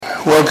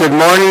Well, good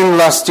morning,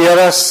 Las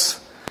Tierras,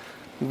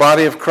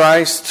 body of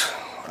Christ.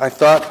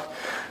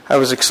 I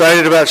was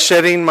excited about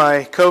shedding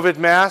my COVID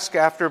mask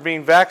after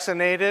being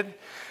vaccinated.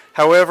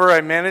 However, I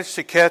managed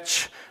to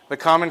catch the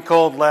common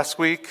cold last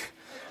week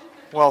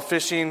while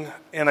fishing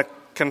in a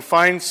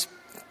confined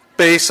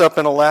space up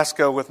in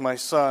Alaska with my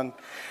son.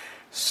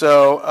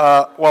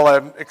 So while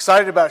I'm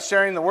excited about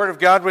sharing the Word of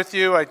God with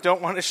you, I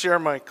don't want to share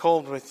my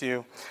cold with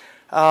you.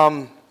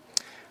 So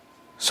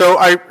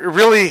I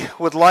really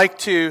would like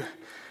to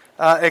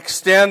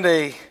extend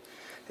a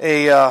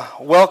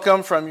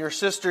welcome from your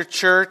sister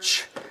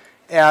church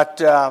at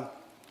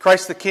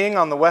Christ the King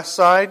on the west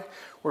side.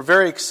 We're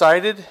very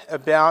excited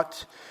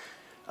about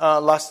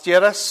Las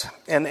Tierras,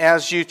 and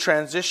as you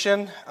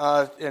transition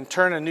and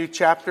turn a new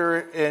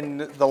chapter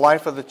in the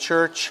life of the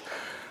church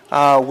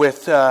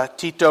with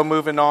Tito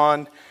moving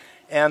on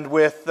and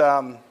with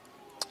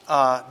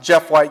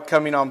Jeff White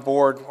coming on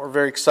board, we're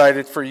very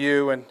excited for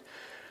you and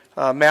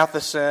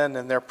Matheson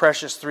and their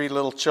precious 3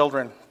 little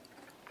children.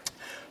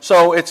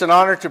 So it's an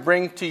honor to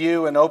bring to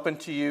you and open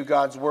to you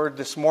God's Word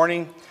this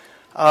morning.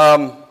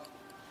 And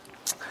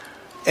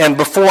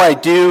before I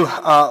do,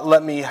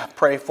 let me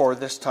pray for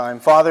this time.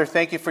 Father,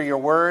 thank you for your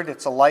Word.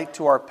 It's a light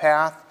to our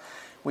path.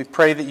 We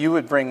pray that you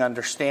would bring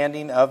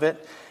understanding of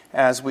it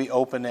as we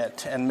open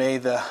it. And may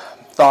the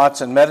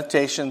thoughts and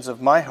meditations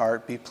of my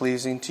heart be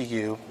pleasing to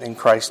you. In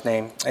Christ's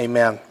name,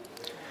 amen.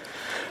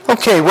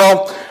 Okay,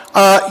 well,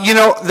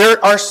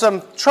 there are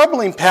some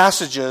troubling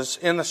passages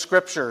in the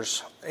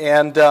Scriptures.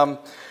 And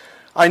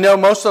I know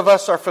most of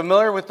us are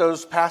familiar with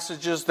those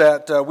passages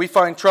that we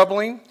find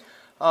troubling.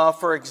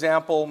 For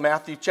example,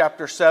 Matthew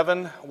chapter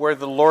 7, where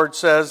the Lord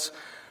says,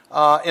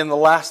 in the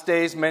last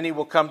days, many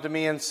will come to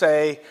me and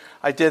say,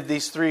 I did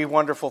these 3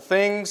 wonderful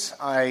things.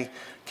 I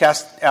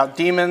cast out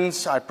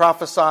demons, I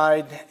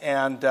prophesied,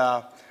 and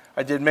I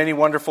did many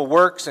wonderful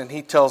works. And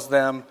he tells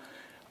them,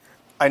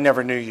 I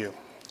never knew you.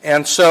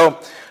 And so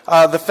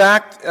the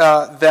fact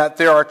that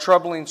there are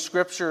troubling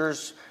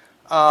scriptures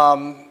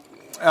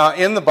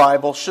in the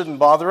Bible shouldn't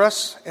bother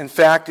us. In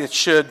fact, it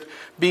should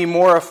be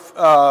more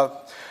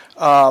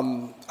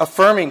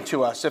affirming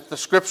to us. If the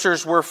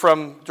scriptures were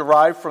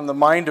derived from the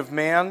mind of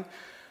man,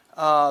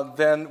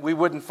 then we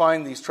wouldn't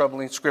find these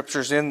troubling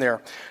scriptures in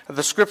there.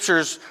 The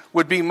scriptures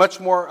would be much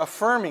more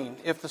affirming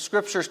if the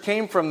scriptures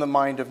came from the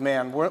mind of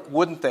man,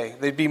 wouldn't they?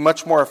 They'd be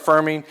much more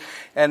affirming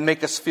and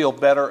make us feel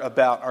better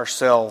about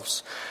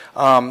ourselves.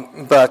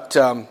 But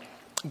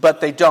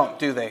they don't,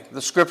 do they?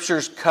 The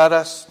scriptures cut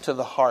us to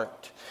the heart.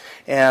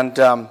 And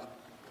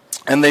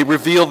they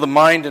reveal the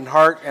mind and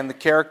heart and the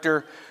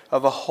character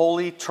of a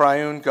holy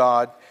triune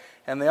God.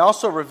 And they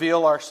also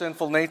reveal our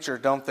sinful nature,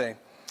 don't they?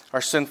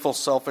 Our sinful,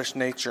 selfish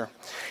nature.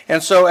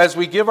 And so as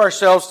we give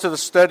ourselves to the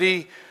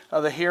study,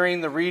 the hearing,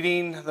 the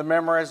reading, the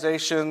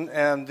memorization,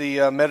 and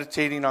the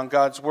meditating on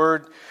God's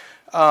Word,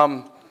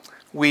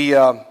 we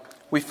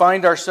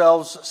find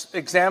ourselves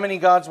examining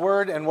God's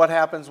Word, and what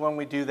happens when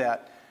we do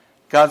that?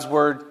 God's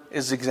Word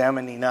is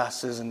examining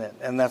us, isn't it?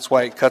 And that's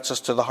why it cuts us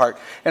to the heart.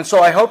 And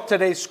so I hope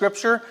today's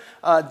scripture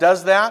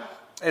does that.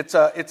 It's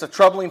a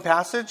troubling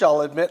passage,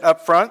 I'll admit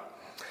up front.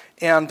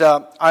 And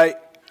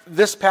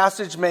this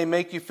passage may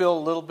make you feel a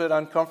little bit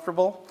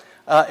uncomfortable.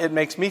 It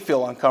makes me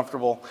feel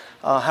uncomfortable.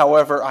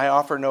 However, I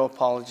offer no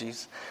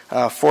apologies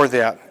for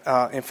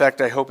that. In fact,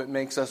 I hope it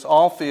makes us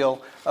all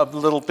feel a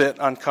little bit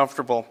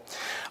uncomfortable.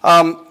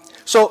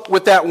 So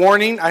with that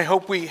warning, I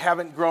hope we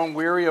haven't grown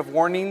weary of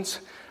warnings.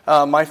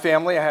 My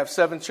family, I have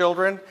 7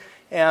 children,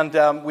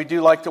 and we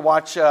do like to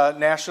watch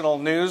national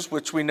news,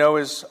 which we know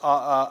is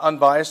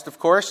unbiased, of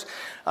course.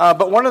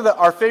 But one of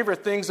our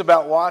favorite things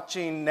about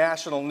watching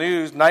national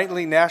news,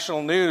 nightly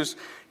national news,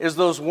 is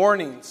those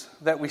warnings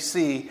that we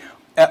see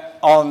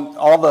on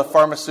all the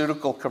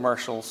pharmaceutical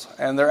commercials.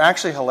 And they're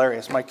actually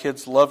hilarious. My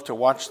kids love to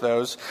watch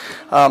those.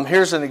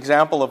 Here's an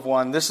example of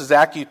one. This is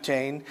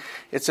Accutane.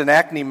 It's an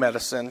acne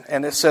medicine.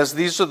 And it says,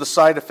 these are the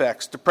side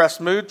effects: depressed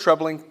mood,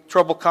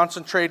 trouble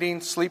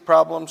concentrating, sleep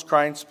problems,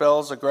 crying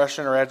spells,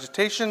 aggression or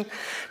agitation,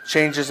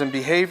 changes in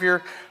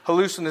behavior,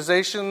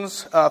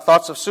 hallucinations,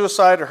 thoughts of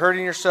suicide or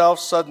hurting yourself,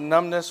 sudden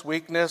numbness,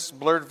 weakness,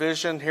 blurred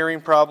vision,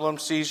 hearing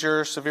problems,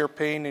 seizure, severe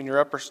pain in your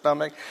upper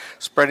stomach,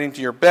 spreading to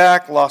your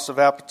back, loss of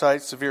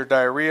appetite, severe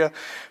diarrhea,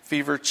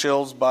 fever,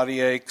 chills, body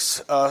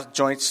aches,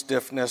 joint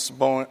stiffness,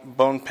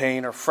 bone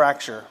pain, or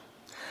fracture.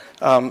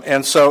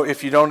 And so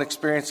if you don't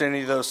experience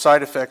any of those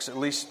side effects, at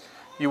least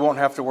you won't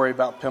have to worry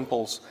about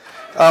pimples.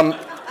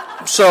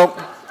 So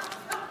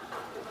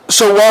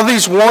while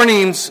these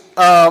warnings,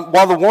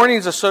 while the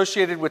warnings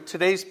associated with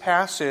today's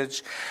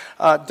passage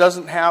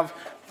doesn't have,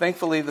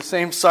 thankfully, the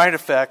same side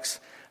effects,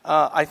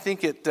 I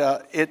think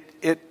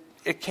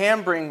it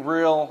can bring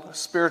real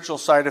spiritual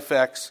side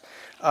effects.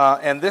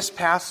 And this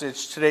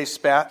passage, today's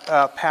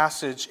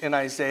passage in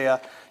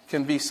Isaiah,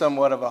 can be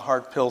somewhat of a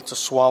hard pill to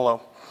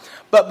swallow.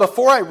 But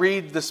before I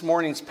read this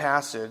morning's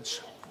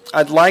passage,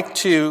 I'd like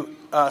to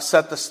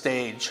set the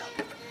stage.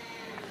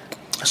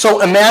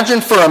 So imagine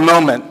for a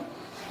moment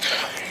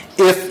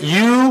if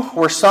you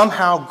were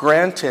somehow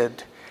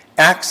granted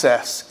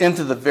access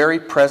into the very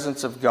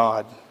presence of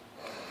God.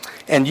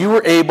 And you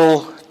were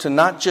able to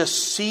not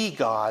just see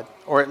God,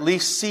 or at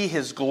least see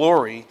His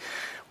glory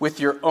with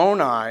your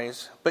own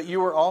eyes, but you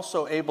were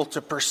also able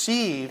to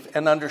perceive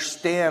and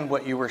understand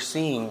what you were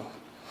seeing.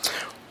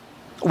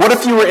 What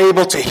if you were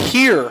able to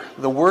hear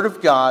the Word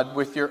of God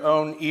with your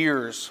own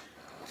ears?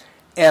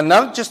 And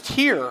not just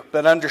hear,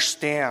 but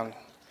understand.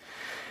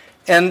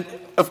 And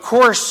of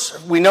course,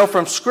 we know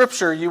from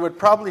Scripture, you would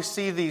probably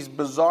see these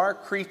bizarre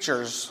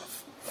creatures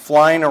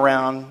flying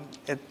around.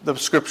 The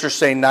Scriptures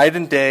say night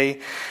and day,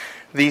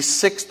 these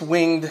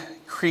six-winged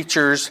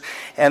creatures,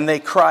 and they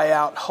cry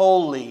out,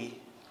 "Holy,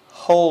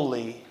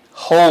 holy,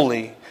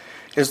 holy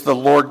is the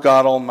Lord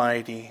God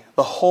Almighty.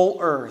 The whole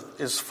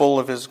earth is full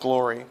of His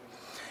glory."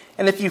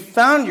 And if you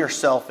found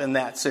yourself in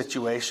that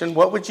situation,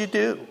 what would you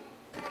do?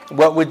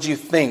 What would you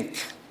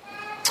think?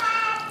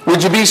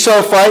 Would you be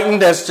so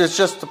frightened as to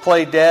just to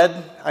play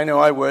dead? I know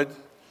I would.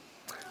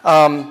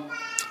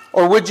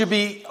 Or would you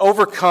be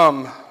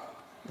overcome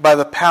by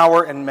the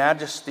power and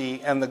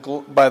majesty and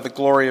by the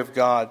glory of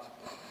God?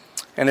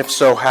 And if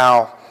so,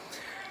 how?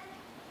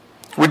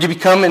 Would you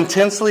become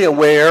intensely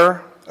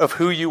aware of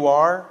who you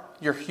are,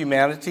 your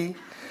humanity?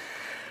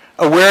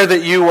 Aware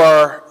that you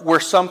were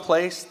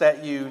someplace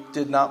that you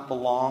did not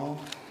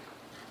belong?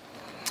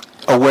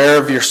 Aware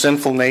of your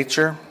sinful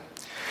nature?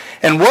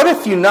 And what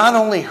if you not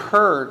only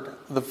heard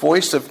the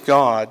voice of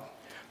God,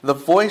 the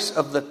voice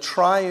of the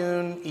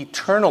triune,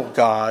 eternal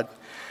God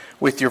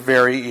with your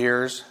very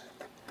ears,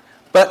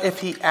 but if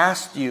He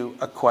asked you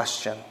a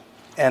question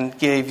and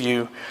gave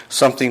you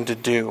something to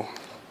do?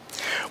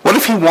 What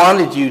if He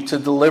wanted you to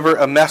deliver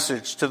a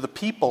message to the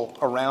people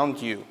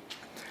around you,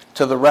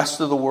 to the rest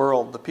of the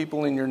world, the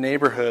people in your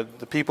neighborhood,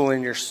 the people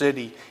in your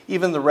city,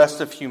 even the rest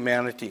of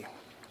humanity?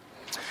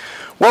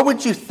 What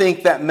would you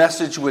think that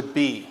message would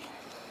be?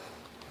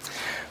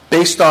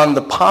 Based on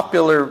the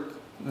popular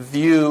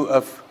view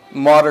of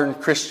modern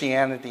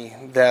Christianity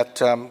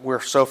that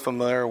we're so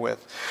familiar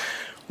with.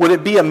 Would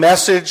it be a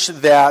message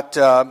that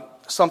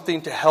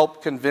something to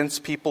help convince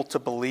people to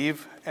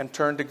believe and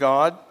turn to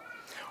God?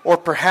 Or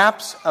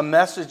perhaps a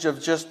message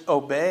of just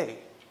obey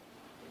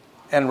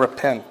and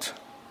repent?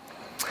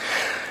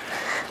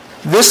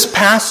 This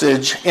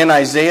passage in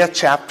Isaiah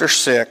chapter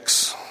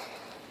 6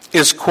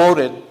 is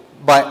quoted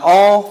by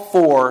all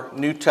four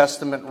New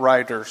Testament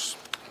writers.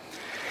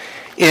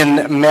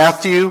 In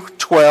Matthew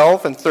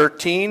 12 and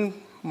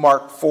 13,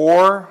 Mark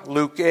 4,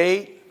 Luke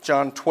 8,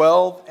 John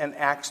 12, and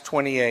Acts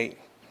 28.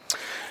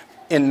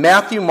 In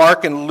Matthew,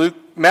 Mark, and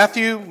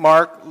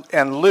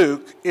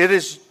Luke, it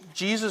is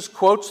Jesus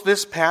quotes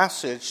this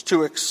passage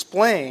to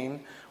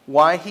explain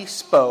why He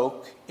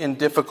spoke in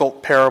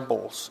difficult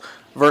parables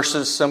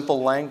versus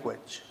simple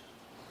language.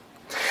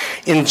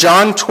 In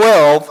John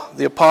 12,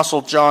 the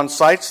Apostle John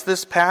cites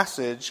this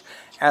passage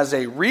as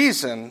a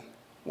reason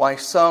why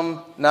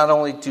some not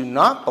only do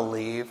not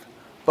believe,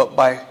 but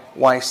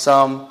why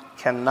some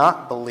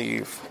cannot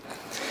believe.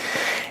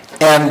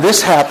 And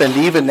this happened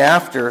even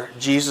after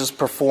Jesus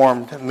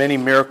performed many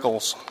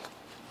miracles.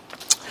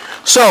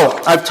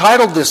 So, I've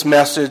titled this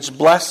message,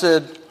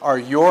 "Blessed Are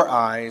Your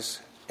Eyes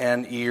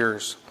and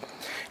Ears."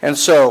 And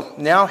so,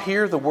 now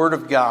hear the Word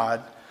of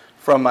God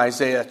from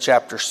Isaiah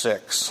chapter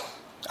 6.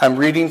 I'm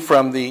reading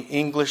from the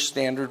English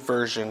Standard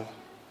Version.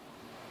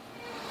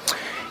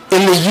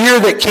 In the year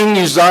that King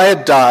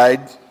Uzziah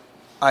died,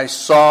 I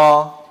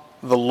saw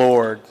the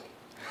Lord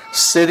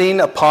sitting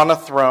upon a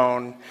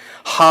throne,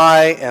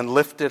 high and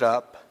lifted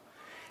up,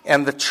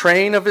 and the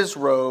train of His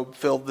robe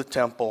filled the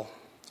temple.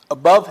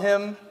 Above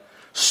Him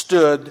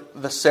stood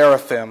the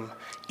seraphim.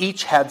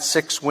 Each had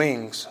 6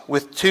 wings.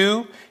 With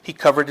 2 He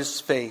covered His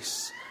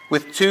face.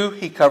 With 2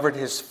 He covered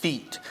His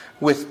feet.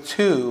 With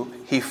 2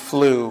 He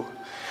flew.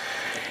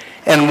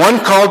 And one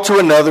called to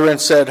another and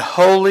said,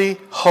 "Holy,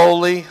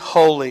 holy,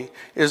 holy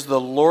is the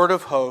Lord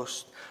of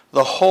hosts.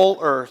 The whole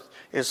earth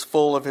is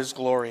full of His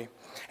glory."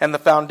 And the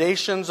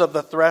foundations of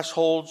the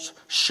thresholds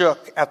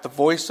shook at the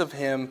voice of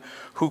Him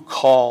who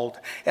called,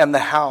 and the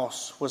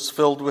house was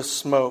filled with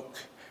smoke.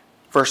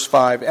 Verse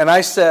 5, and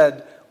I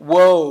said,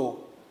 "Woe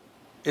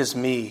is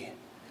me,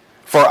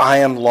 for I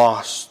am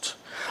lost.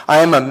 I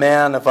am a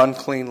man of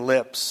unclean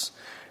lips,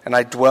 and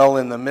I dwell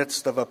in the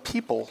midst of a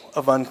people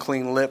of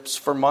unclean lips,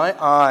 for my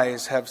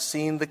eyes have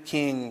seen the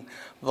King,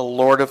 the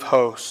Lord of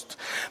hosts."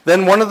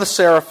 Then one of the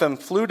seraphim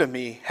flew to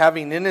me,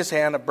 having in his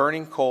hand a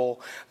burning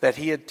coal that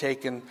he had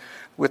taken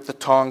with the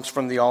tongs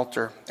from the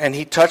altar. And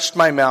he touched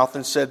my mouth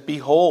and said,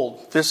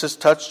 "Behold, this has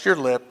touched your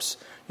lips.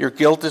 Your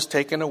guilt is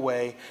taken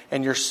away,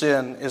 and your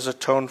sin is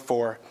atoned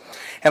for."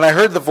 And I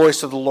heard the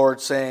voice of the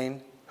Lord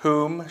saying,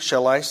 "Whom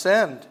shall I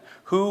send?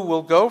 Who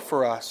will go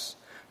for us?"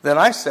 Then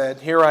I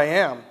said, "Here I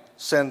am.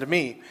 Send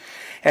me."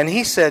 And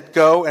He said,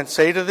 "Go and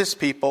say to this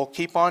people,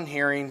 keep on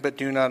hearing, but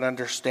do not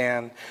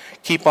understand.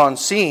 Keep on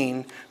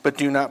seeing, but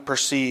do not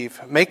perceive.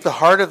 Make the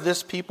heart of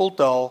this people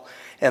dull,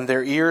 and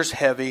their ears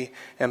heavy,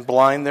 and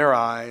blind their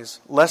eyes,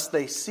 lest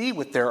they see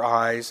with their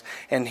eyes,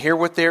 and hear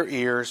with their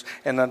ears,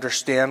 and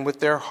understand with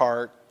their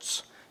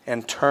hearts,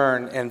 and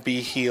turn and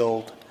be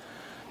healed."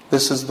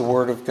 This is the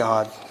Word of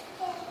God.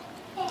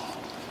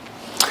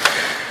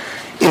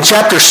 In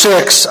chapter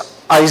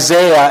 6,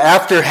 Isaiah,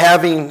 after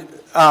having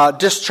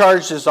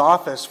discharged his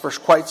office for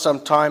quite some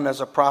time as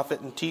a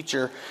prophet and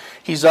teacher,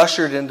 he's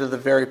ushered into the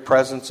very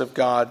presence of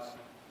God.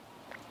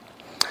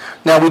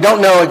 Now, we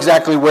don't know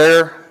exactly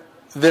where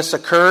this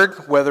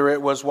occurred, whether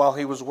it was while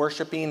he was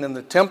worshiping in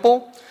the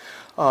temple,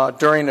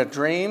 during a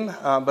dream,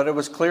 but it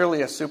was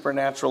clearly a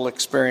supernatural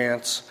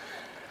experience.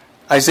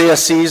 Isaiah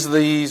sees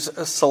these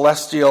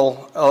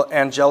celestial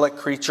angelic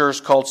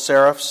creatures called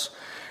seraphs,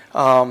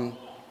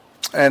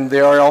 and they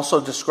are also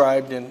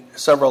described in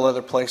several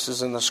other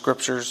places in the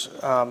Scriptures,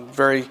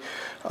 very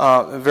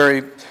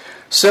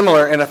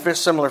similar, in a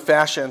similar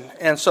fashion.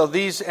 And so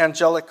these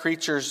angelic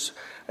creatures,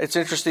 it's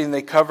interesting,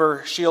 they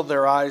shield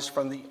their eyes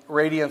from the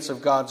radiance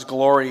of God's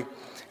glory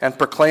and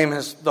proclaim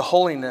the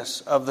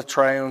holiness of the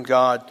triune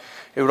God.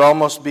 It would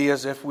almost be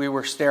as if we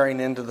were staring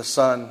into the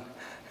sun,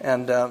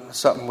 and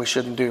something we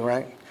shouldn't do,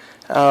 right?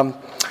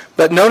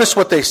 But notice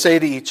what they say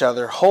to each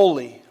other.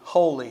 Holy,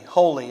 holy,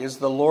 holy is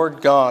the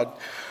Lord God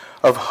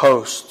of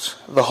hosts.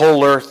 The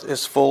whole earth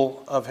is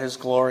full of His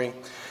glory.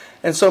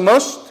 And so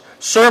most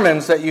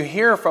sermons that you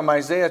hear from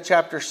Isaiah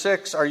chapter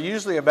 6 are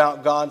usually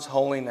about God's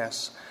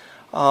holiness.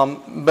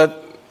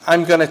 But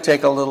I'm going to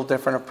take a little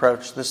different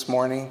approach this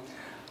morning.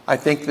 I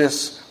think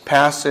this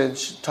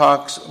passage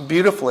talks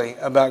beautifully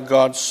about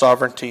God's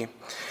sovereignty.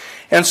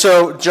 And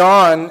so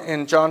John,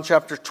 in John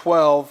chapter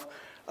 12,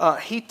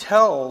 he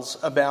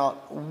tells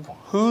about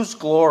whose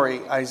glory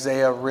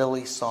Isaiah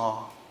really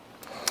saw.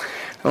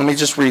 Let me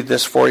just read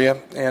this for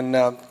you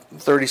in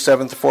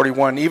 37 to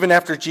 41. Even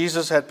after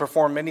Jesus had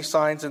performed many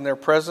signs in their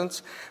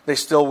presence, they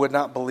still would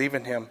not believe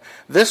in Him.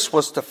 This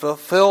was to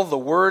fulfill the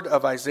word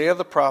of Isaiah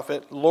the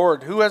prophet,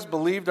 Lord, who has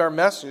believed our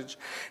message,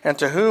 and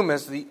to whom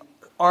has the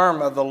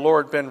arm of the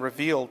Lord been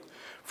revealed?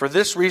 For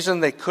this reason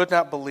they could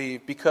not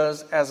believe,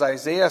 because as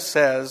Isaiah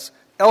says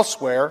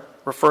elsewhere,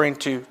 referring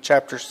to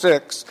chapter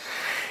 6,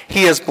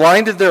 He has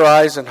blinded their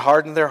eyes and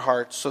hardened their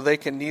hearts, so they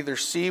can neither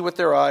see with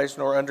their eyes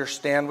nor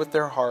understand with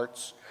their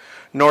hearts,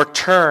 nor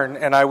turn,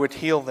 and I would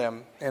heal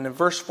them. And in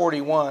verse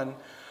 41,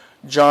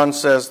 John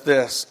says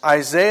this,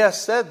 Isaiah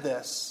said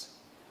this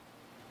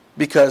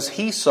because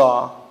he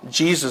saw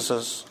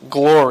Jesus'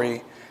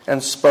 glory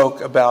and spoke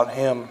about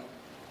Him.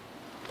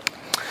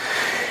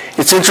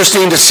 It's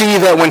interesting to see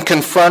that when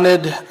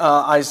confronted,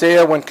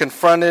 Isaiah, when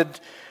confronted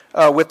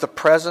with the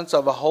presence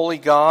of a holy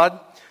God,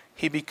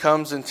 he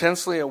becomes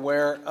intensely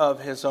aware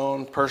of his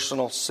own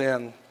personal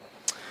sin.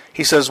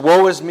 He says,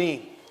 woe is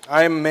me,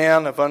 I am a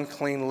man of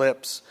unclean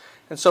lips.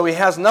 And so he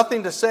has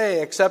nothing to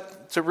say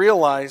except to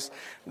realize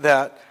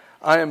that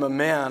I am a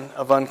man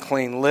of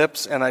unclean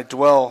lips, and I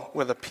dwell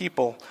with a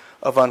people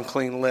of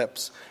unclean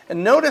lips.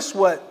 And notice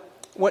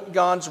what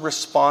God's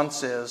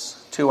response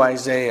is to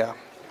Isaiah.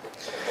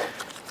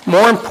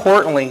 More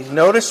importantly,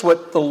 notice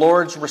what the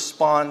Lord's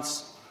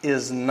response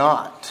is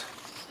not.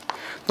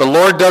 The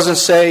Lord doesn't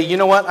say, you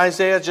know what,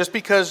 Isaiah, just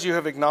because you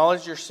have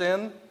acknowledged your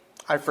sin,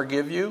 I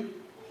forgive you.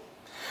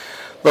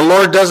 The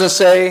Lord doesn't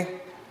say,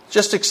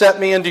 just accept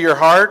me into your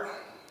heart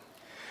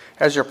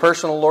as your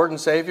personal Lord and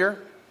Savior.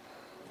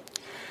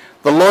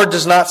 The Lord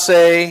does not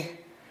say,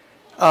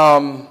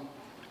 the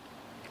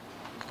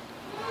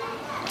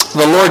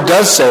Lord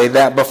does say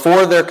that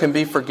before there can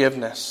be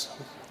forgiveness,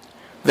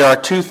 there are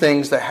two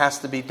things that has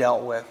to be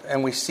dealt with,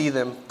 and we see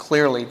them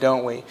clearly,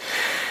 don't we?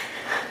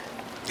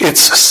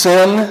 It's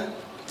sin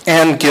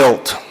and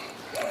guilt.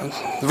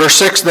 Verse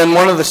 6, then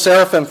one of the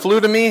seraphim flew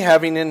to me,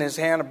 having in his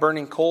hand a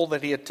burning coal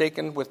that he had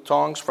taken with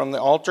tongs from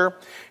the altar,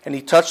 and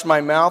he touched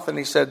my mouth, and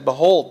he said,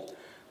 behold,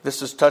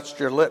 this has touched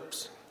your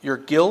lips. Your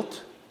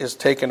guilt is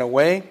taken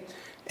away,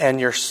 and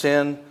your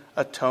sin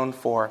atoned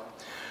for.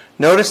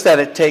 Notice that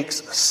it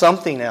takes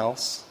something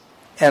else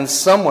and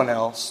someone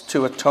else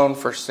to atone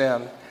for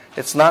sin.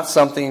 It's not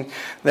something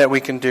that we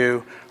can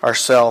do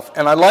ourselves.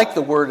 And I like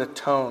the word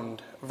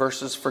atoned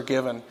versus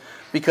forgiven,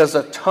 because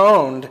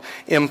atoned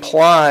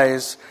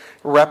implies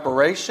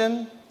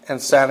reparation and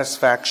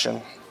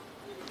satisfaction.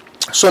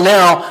 So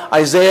now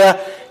Isaiah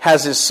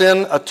has his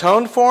sin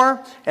atoned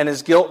for and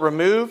his guilt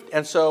removed,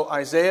 and so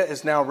Isaiah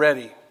is now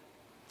ready.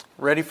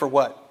 Ready for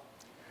what?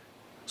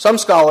 Some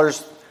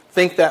scholars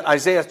think that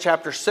Isaiah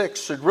chapter 6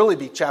 should really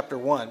be chapter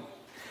 1.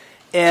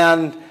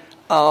 And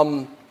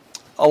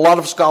a lot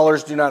of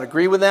scholars do not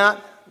agree with that.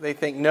 They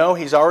think, no,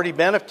 he's already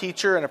been a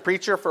teacher and a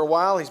preacher for a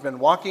while. He's been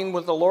walking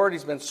with the Lord.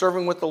 He's been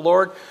serving with the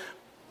Lord.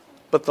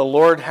 But the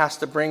Lord has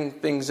to bring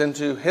things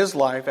into his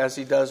life, as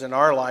he does in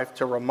our life,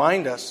 to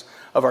remind us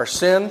of our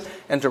sin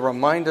and to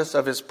remind us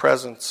of his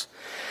presence.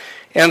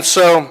 And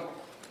so,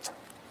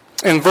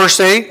 in verse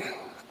 8,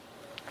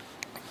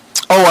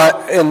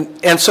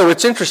 and so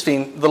it's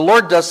interesting. The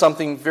Lord does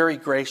something very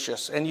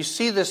gracious. And you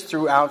see this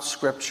throughout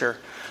Scripture.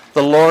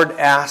 The Lord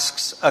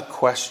asks a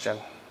question.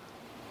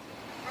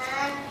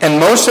 And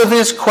most of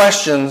his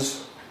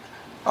questions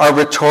are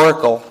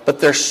rhetorical, but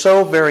they're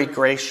so very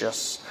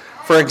gracious.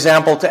 For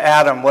example, to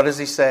Adam, what does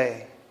he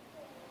say?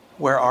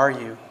 Where are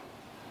you?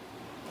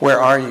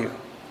 Where are you?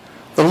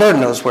 The Lord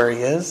knows where he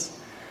is.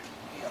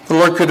 The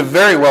Lord could have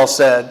very well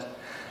said,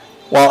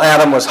 while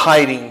Adam was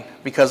hiding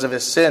because of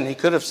his sin, he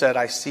could have said,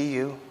 I see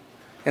you.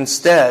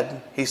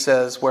 Instead, he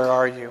says, where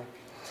are you?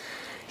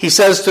 He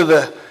says to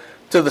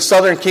the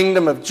southern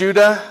kingdom of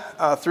Judah,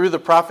 through the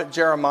prophet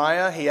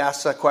Jeremiah, he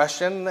asks a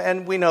question,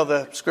 and we know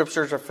the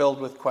scriptures are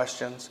filled with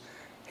questions.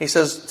 He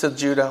says to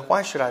Judah,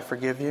 why should I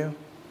forgive you?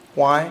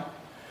 Why?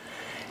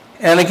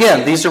 And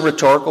again, these are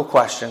rhetorical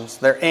questions.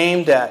 They're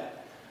aimed at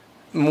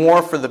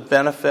more for the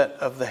benefit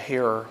of the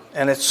hearer,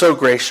 and it's so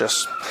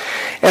gracious.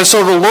 And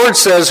so the Lord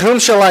says, whom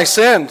shall I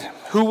send?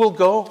 Who will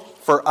go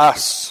for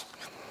us?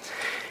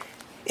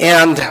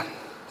 And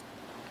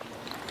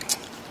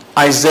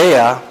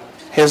Isaiah,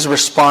 his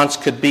response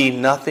could be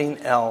nothing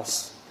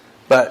else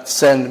but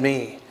send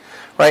me.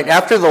 Right?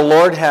 After the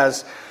Lord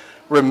has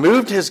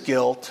removed his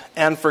guilt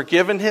and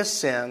forgiven his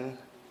sin,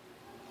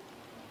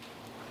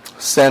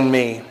 send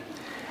me.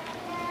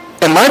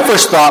 And my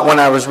first thought when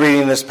I was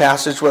reading this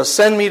passage was,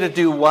 send me to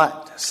do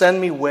what?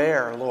 Send me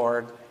where,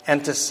 Lord?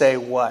 And to say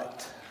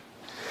what?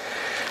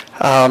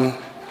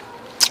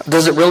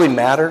 Does it really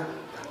matter?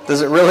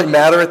 Does it really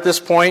matter at this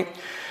point?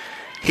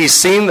 He's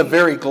seen the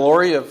very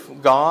glory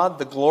of God,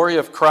 the glory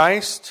of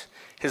Christ.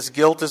 His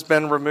guilt has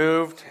been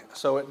removed,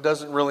 so it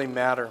doesn't really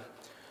matter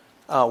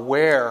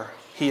where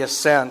he is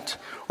sent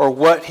or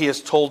what he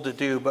is told to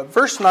do. But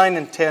verse 9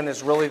 and 10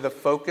 is really the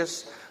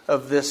focus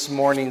of this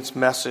morning's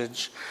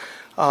message.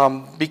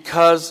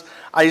 Because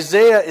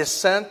Isaiah is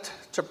sent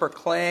to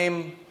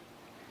proclaim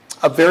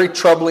a very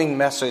troubling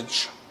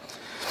message.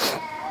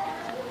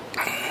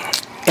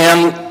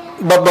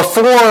 But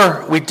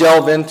before we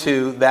delve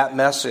into that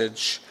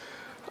message,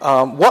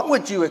 what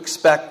would you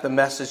expect the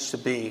message to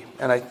be?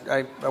 And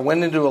I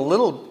went into a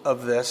little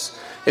of this.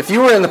 If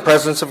you were in the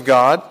presence of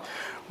God,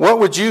 what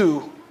would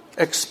you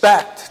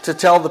expect to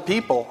tell the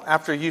people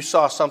after you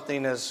saw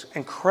something as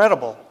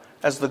incredible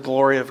as the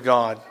glory of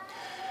God?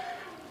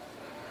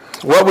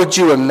 What would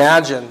you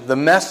imagine the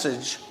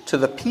message to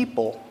the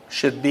people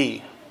should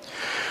be?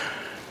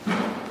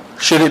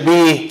 Should it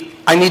be,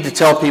 I need to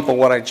tell people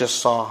what I just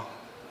saw?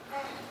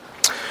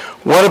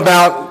 What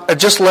about,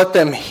 just let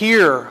them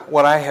hear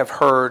what I have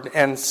heard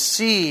and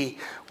see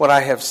what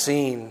I have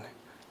seen?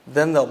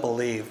 Then they'll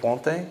believe,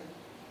 won't they?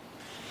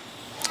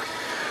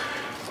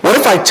 What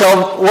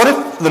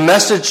if the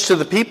message to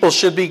the people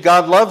should be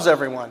God loves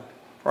everyone,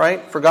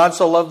 right? For God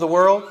so loved the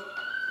world.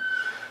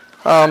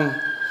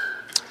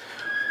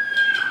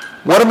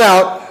 What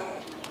about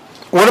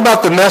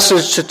the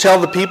message to tell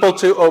the people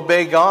to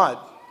obey God?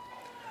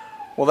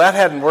 Well, that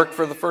hadn't worked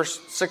for the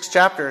first 6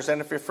 chapters,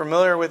 and if you're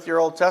familiar with your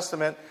Old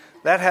Testament,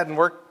 that hadn't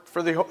worked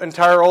for the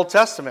entire Old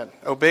Testament.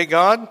 Obey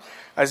God.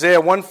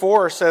 Isaiah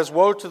 1:4 says,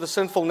 woe to the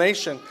sinful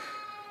nation,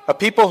 a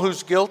people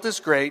whose guilt is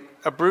great,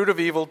 a brood of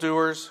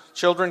evildoers,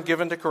 children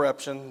given to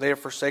corruption. They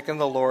have forsaken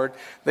the Lord.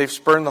 They've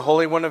spurned the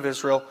Holy One of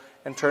Israel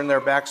and turned their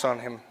backs on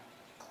him.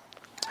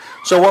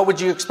 So what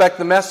would you expect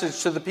the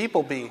message to the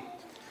people be?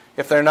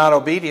 If they're not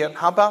obedient,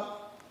 how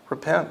about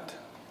repent?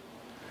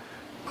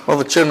 Well,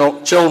 the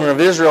children of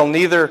Israel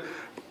neither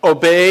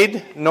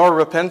obeyed nor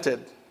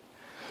repented.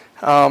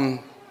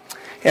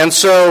 And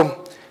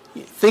so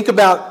think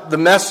about the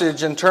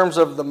message in terms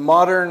of the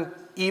modern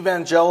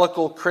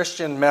evangelical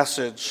Christian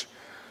message.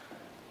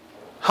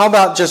 How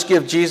about just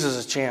give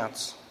Jesus a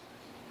chance?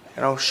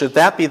 Should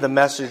that be the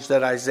message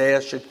that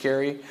Isaiah should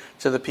carry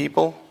to the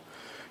people?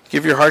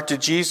 Give your heart to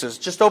Jesus.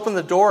 Just open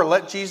the door,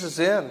 let Jesus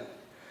in.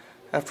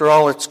 After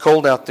all, it's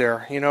cold out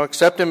there.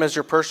 Accept him as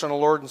your personal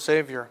Lord and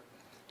Savior.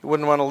 You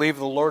wouldn't want to leave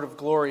the Lord of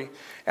glory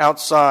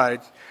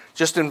outside.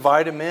 Just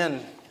invite him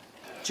in.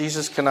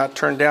 Jesus cannot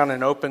turn down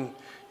an open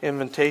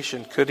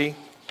invitation, could he?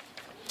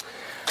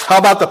 How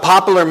about the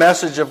popular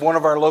message of one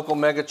of our local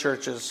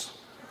megachurches?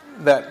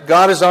 That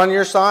God is on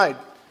your side.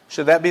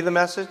 Should that be the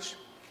message?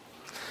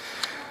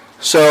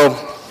 So,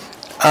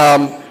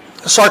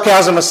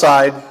 sarcasm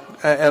aside,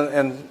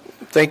 and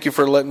thank you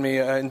for letting me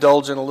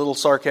indulge in a little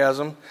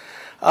sarcasm.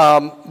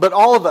 But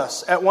all of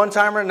us, at one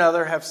time or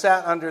another, have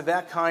sat under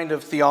that kind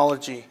of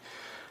theology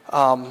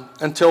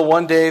until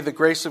one day the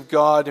grace of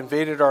God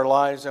invaded our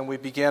lives and we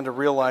began to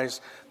realize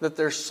that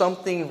there's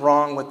something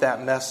wrong with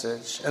that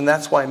message. And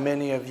that's why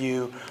many of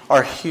you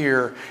are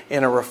here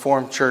in a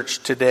Reformed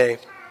church today.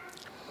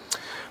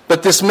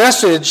 But this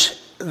message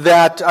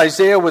that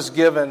Isaiah was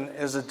given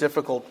is a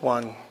difficult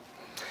one.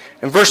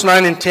 In verse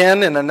 9 and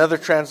 10, in another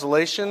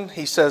translation,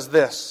 he says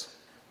this,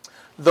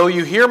 though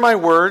you hear my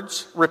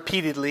words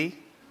repeatedly,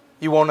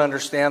 you won't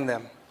understand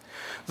them.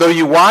 Though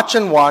you watch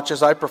and watch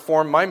as I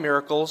perform my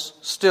miracles,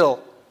 still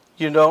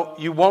you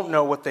won't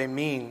know what they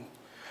mean.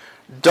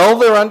 Dull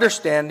their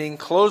understanding,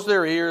 close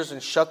their ears,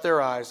 and shut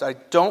their eyes. I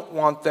don't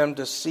want them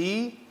to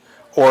see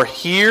or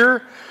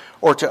hear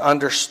or to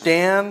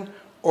understand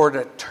or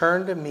to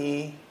turn to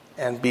me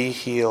and be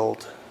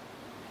healed.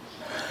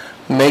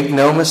 Make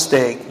no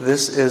mistake,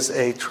 this is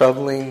a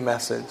troubling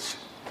message.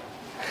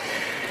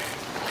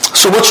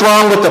 So what's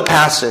wrong with the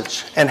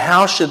passage? And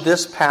how should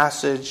this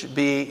passage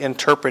be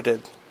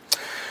interpreted?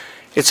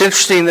 It's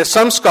interesting that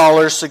some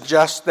scholars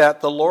suggest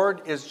that the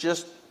Lord is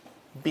just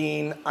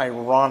being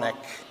ironic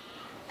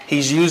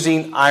He's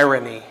using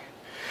irony.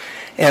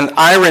 And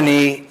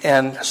irony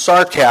and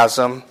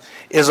sarcasm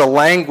is a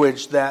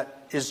language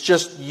that is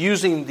just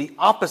using the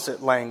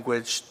opposite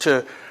language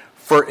to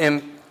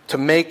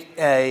make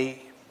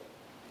a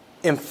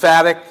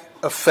emphatic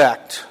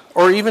effect,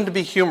 or even to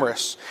be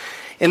humorous.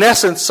 In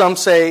essence, some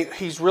say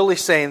he's really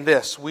saying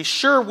this: we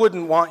sure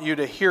wouldn't want you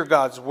to hear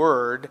God's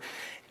word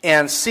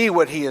and see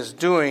what he is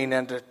doing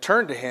and to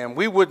turn to him.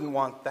 We wouldn't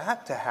want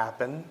that to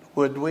happen,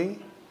 would we?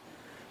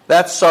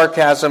 That's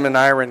sarcasm and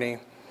irony.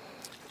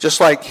 Just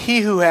like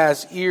he who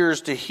has ears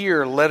to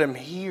hear, let him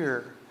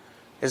hear.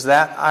 Is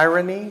that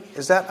irony?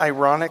 Is that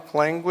ironic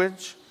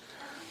language?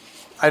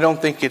 I don't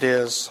think it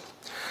is.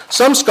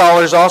 Some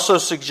scholars also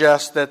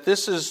suggest that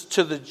this is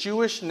to the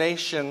Jewish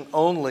nation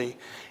only,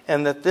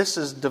 and that this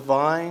is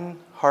divine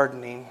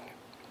hardening.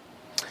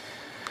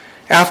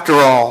 After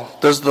all,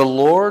 does the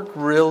Lord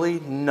really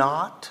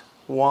not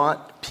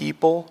want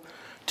people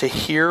to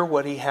hear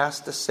what he has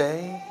to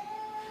say?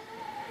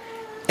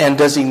 And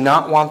does he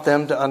not want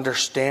them to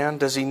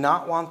understand? Does he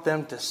not want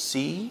them to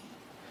see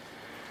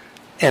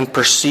and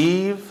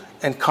perceive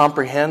and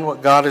comprehend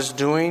what God is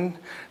doing?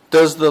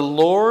 Does the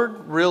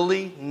Lord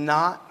really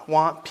not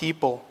want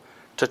people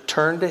to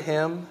turn to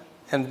him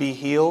and be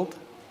healed?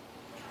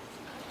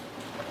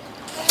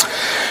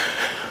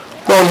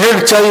 Well, I'm here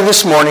to tell you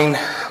this morning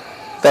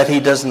that he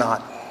does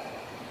not.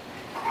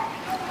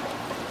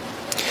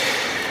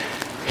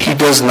 He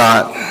does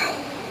not.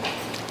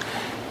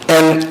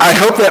 And I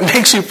hope that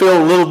makes you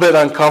feel a little bit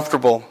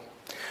uncomfortable.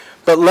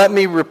 But let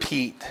me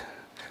repeat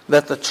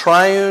that the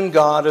triune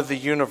God of the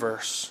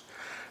universe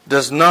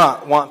does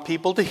not want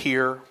people to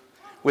hear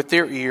with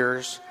their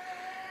ears,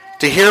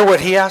 to hear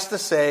what he has to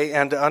say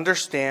and to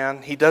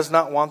understand. He does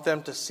not want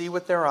them to see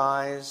with their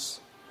eyes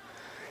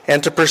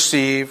and to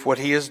perceive what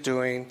he is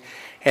doing.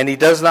 And he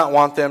does not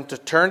want them to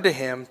turn to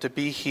him to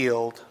be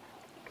healed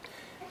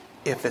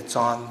if it's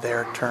on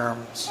their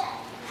terms.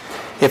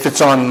 If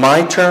it's on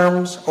my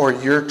terms or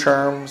your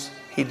terms,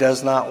 he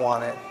does not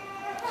want it.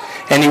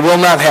 And he will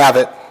not have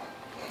it.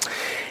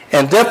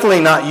 And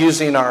definitely not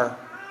using our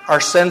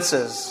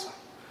senses,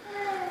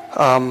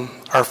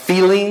 our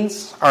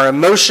feelings, our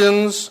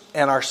emotions,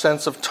 and our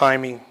sense of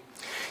timing.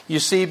 You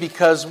see,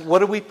 because what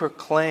do we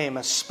proclaim,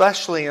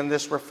 especially in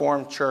this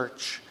Reformed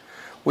church?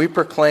 We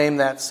proclaim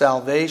that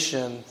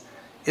salvation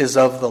is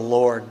of the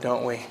Lord,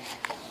 don't we?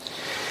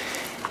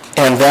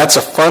 And that's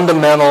a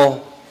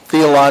fundamental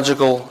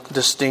theological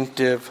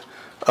distinctive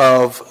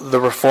of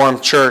the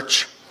Reformed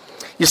Church.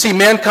 You see,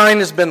 mankind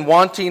has been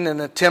wanting and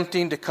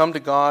attempting to come to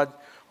God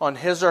on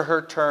his or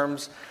her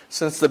terms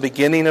since the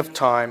beginning of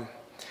time.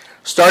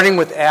 Starting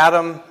with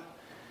Adam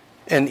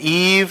and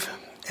Eve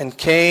and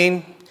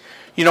Cain.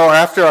 You know,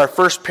 after our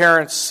first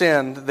parents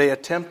sinned, they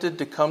attempted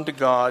to come to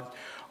God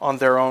on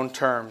their own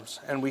terms.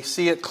 And we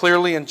see it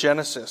clearly in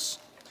Genesis.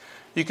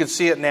 You can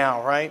see it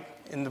now, right?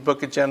 In the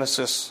book of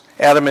Genesis.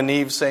 Adam and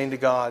Eve saying to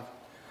God,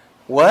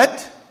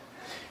 "What?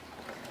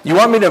 You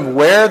want me to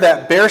wear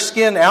that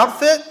bearskin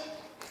outfit?"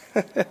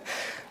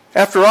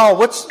 After all,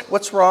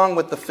 what's wrong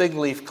with the fig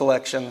leaf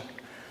collection?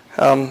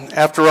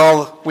 After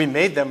all, we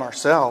made them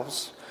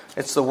ourselves.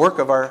 It's the work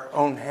of our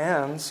own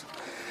hands.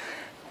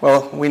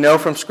 Well, we know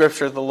from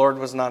Scripture the Lord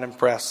was not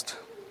impressed.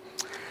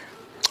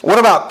 What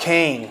about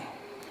Cain?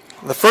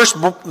 The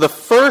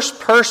first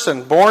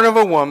person born of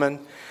a woman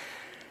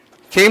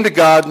came to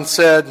God and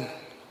said,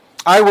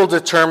 "I will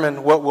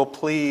determine what will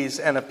please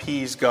and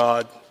appease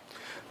God,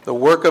 the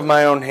work of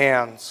my own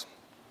hands."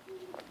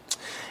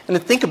 And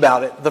to think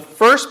about it, the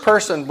first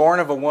person born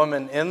of a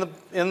woman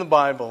in the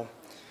Bible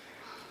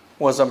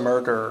was a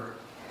murderer.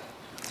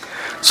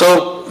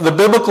 So the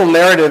biblical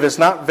narrative is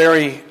not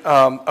very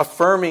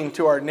affirming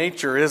to our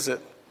nature, is it?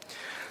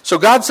 So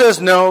God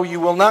says, no, you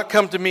will not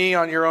come to me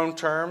on your own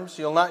terms.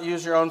 You'll not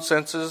use your own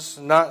senses.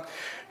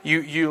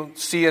 You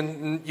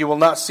will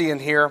not see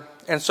and hear.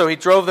 And so he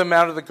drove them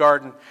out of the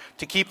garden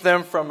to keep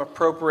them from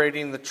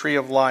appropriating the tree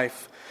of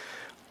life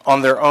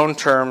on their own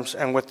terms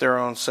and with their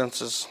own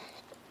senses.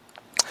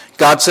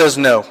 God says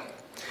no.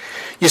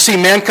 You see,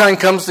 mankind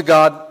comes to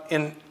God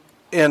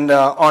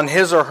on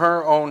his or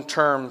her own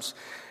terms.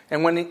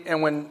 And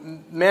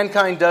when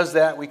mankind does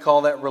that, we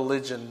call that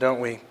religion, don't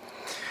we?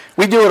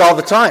 We do it all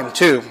the time,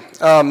 too.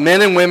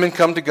 Men and women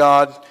come to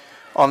God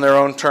on their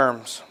own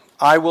terms.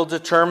 I will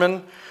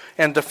determine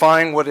and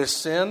define what is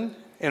sin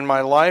in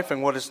my life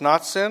and what is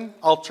not sin.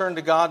 I'll turn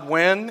to God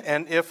when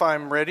and if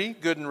I'm ready,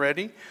 good and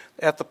ready,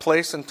 at the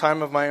place and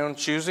time of my own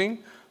choosing,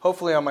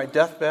 hopefully on my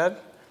deathbed,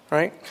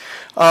 right?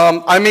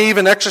 I may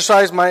even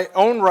exercise my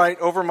own right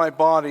over my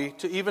body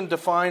to even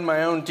define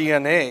my own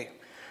DNA,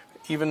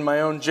 even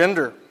my own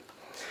gender.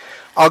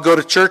 I'll go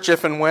to church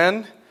if and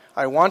when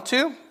I want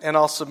to, and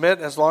I'll submit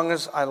as long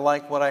as I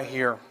like what I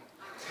hear.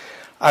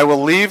 I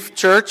will leave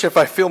church if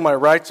I feel my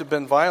rights have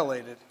been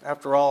violated.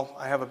 After all,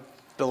 I have a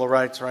Bill of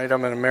Rights, right?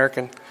 I'm an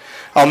American.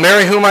 I'll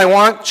marry whom I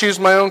want, choose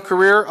my own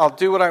career. I'll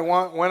do what I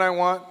want, when I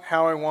want,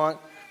 how I want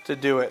to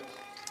do it.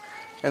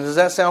 And does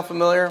that sound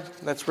familiar?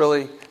 That's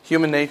really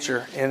human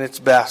nature in its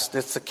best.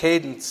 It's the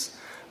cadence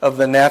of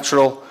the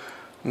natural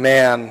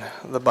man,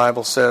 the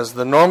Bible says,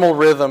 the normal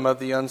rhythm of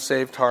the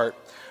unsaved heart.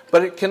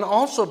 But it can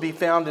also be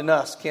found in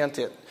us, can't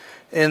it?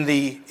 In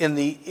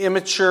the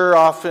immature,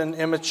 often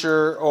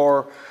immature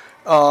or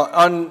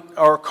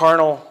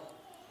carnal,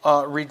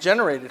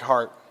 regenerated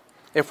heart,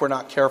 if we're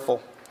not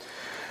careful.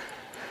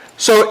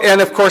 So, and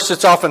of course,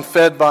 it's often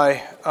fed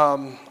by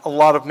a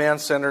lot of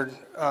man-centered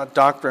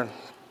doctrine.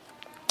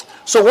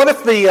 So, what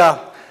if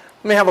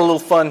let me have a little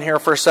fun here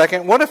for a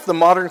second. What if the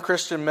modern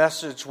Christian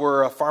message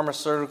were a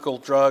pharmaceutical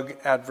drug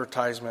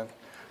advertisement?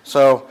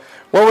 So,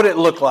 what would it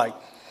look like?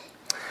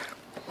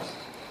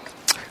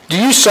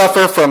 Do you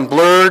suffer from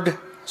blurred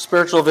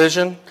spiritual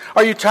vision?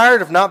 Are you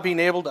tired of not being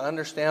able to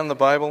understand the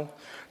Bible?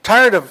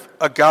 Tired of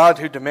a God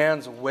who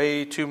demands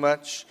way too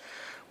much?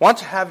 Want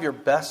to have your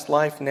best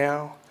life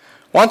now?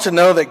 Want to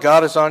know that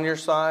God is on your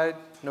side,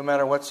 no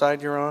matter what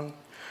side you're on?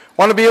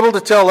 Want to be able to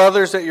tell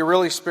others that you're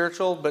really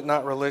spiritual but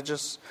not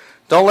religious?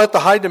 Don't let the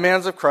high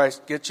demands of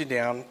Christ get you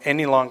down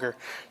any longer.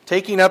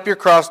 Taking up your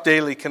cross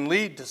daily can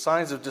lead to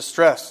signs of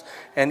distress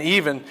and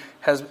even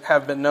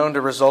have been known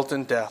to result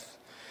in death.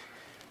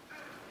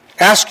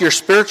 Ask your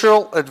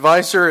spiritual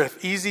advisor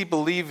if Easy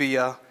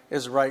Believia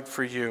is right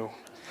for you.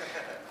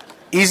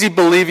 Easy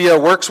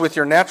Believia works with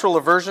your natural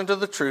aversion to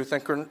the truth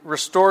and can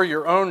restore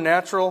your own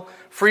natural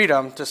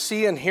freedom to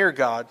see and hear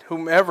God,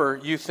 whomever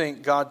you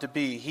think God to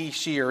be, he,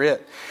 she, or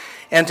it,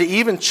 and to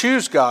even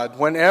choose God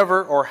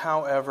whenever or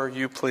however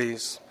you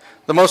please.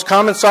 The most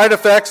common side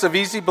effects of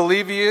Easy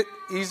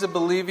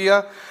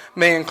Believia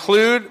may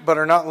include, but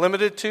are not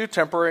limited to,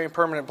 temporary and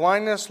permanent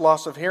blindness,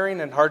 loss of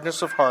hearing, and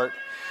hardness of heart.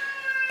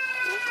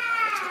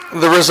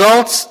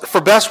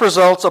 For best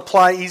results,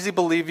 apply Easy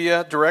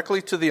Believia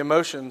directly to the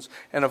emotions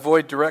and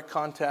avoid direct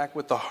contact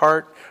with the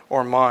heart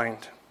or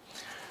mind.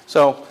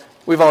 So,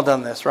 we've all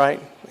done this, right?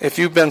 If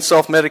you've been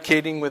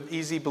self-medicating with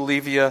Easy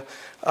Believia,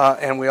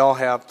 and we all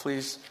have,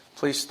 please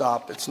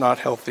stop. It's not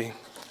healthy.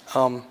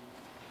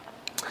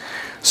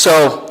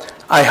 So,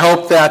 I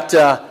hope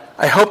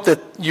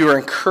that you are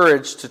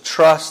encouraged to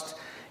trust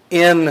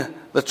in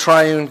the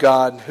triune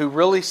God who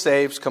really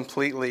saves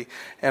completely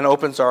and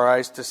opens our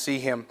eyes to see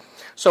Him.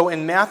 So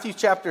in Matthew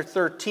chapter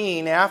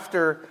 13,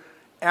 after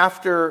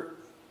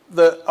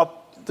the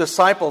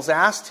disciples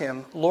asked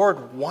Him,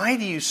 Lord, why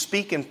do you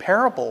speak in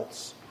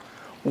parables?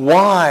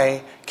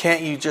 Why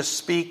can't you just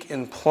speak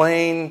in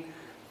plain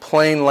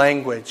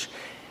language?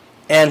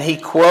 And He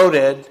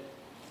quoted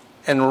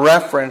and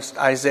referenced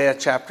Isaiah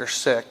chapter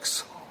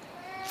 6.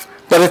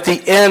 But at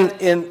the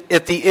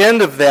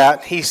end of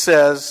that, He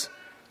says,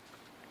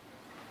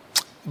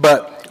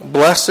 but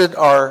blessed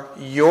are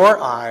your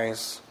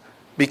eyes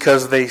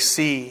because they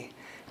see,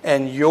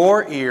 and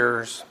your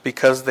ears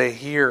because they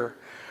hear.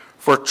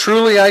 For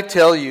truly I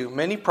tell you,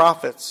 many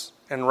prophets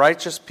and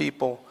righteous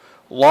people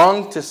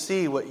long to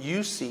see what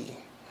you see,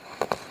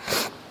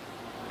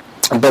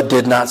 but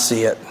did not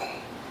see it,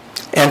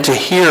 and to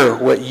hear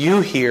what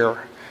you hear,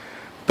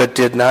 but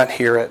did not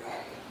hear it.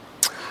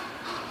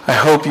 I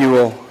hope you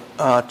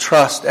will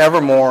trust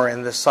evermore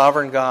in the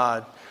sovereign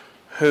God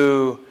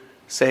who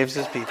saves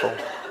His people.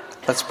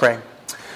 Let's pray.